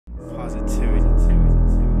positivity,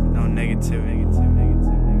 no negativity.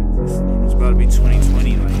 It's about to be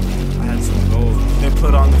 2020, like, I had some goals. They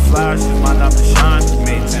put on the flashes, my diamond shine.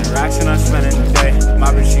 Made 10 racks and I spent it a day.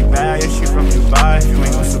 My bitch, she bad, yeah, she from Dubai. If you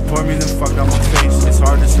ain't gon' support me, then fuck out my face. It's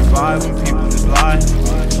hard to survive when people just lie.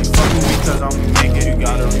 She fuck with me cause I'ma make it. You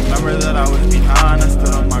gotta remember that I was behind. I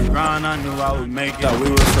stood on my grind, I knew I would make it. Thought we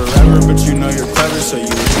were forever, but you know you're clever, so you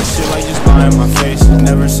would do shit like just lie in my face.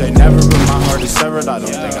 Never say never, but my heart is severed. I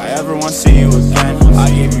don't think I ever want to see you again. I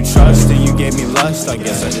gave you trust and you gave me lust. I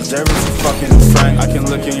guess I deserve it for fucking a friend. I can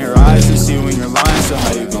look in your eyes and see when you're lying. So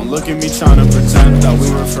how you gon' look at me tryna pretend that we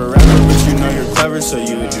were forever, but you know you're clever, so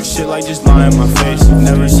you would do shit like just lie in my face.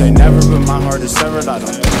 Never say never, but my heart is severed. I don't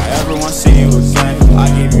think I ever want to see you again. I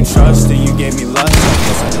gave you trust and you gave me lust. I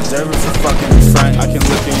guess I deserve it for fucking a friend. I can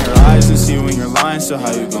look in your eyes and see when you're lying. So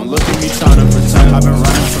how you gon' look at me tryna pretend? I've been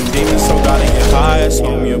running from demons, so gotta get high. I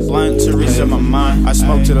smoke me a blunt to reset my mind. I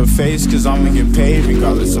smoke to the face cause I'ma get paid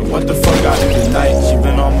regardless of what the fuck I do tonight. She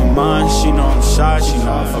been on my mind, she know I'm shy. She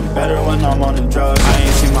know I fuck better when I'm on the drugs. I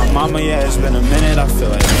ain't seen my mama yet, it's been a minute. I feel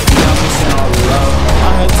like maybe I'm missing all the love.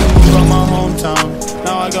 I had to move from my hometown.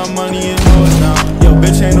 Now I got money and know it now. Yo,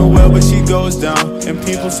 bitch ain't no well, but she goes down. And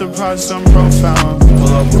people surprised I'm profound.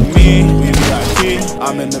 Pull up with me, we VIP.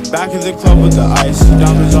 I'm in the back of the club with the ice.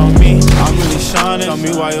 Diamonds on me, I'm really shining. Tell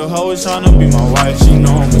me why your hoe is tryna be my wife. She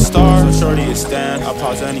know I'm a star, so shorty a stand. I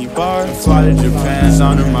pause any bar and fly to Japan.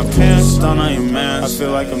 Designer my pants, stun on your mans. I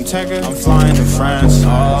feel like I'm Tekka, I'm flying to France.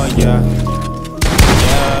 Oh yeah,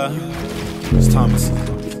 yeah. It's Thomas.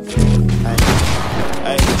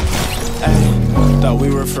 Hey, thought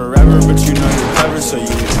we were forever, but you know you're clever, so you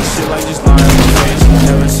would do shit like just lying in my face.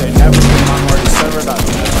 Never say never, but my heart is severed. I don't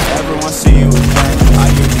think I ever want to see you again. I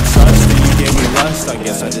gave you trust and you gave me lust. I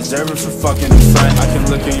guess I deserve it for fucking a friend. I can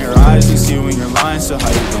look in your eyes and see when you're lying. So how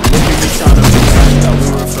you gon' look at me tryna pretend that we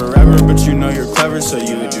were forever, but you know you're clever, so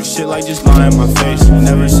you would do shit like just lying in my face.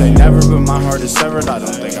 Never say never, but my heart is severed. I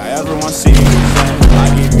don't think I ever want to see you again.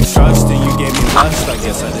 I gave you trust and you gave me lust. I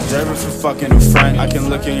guess I deserve it for fucking a friend. I can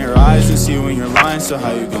look in your eyes and see when you're lying. So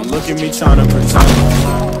how you gon' look at me tryna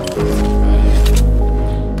pretend?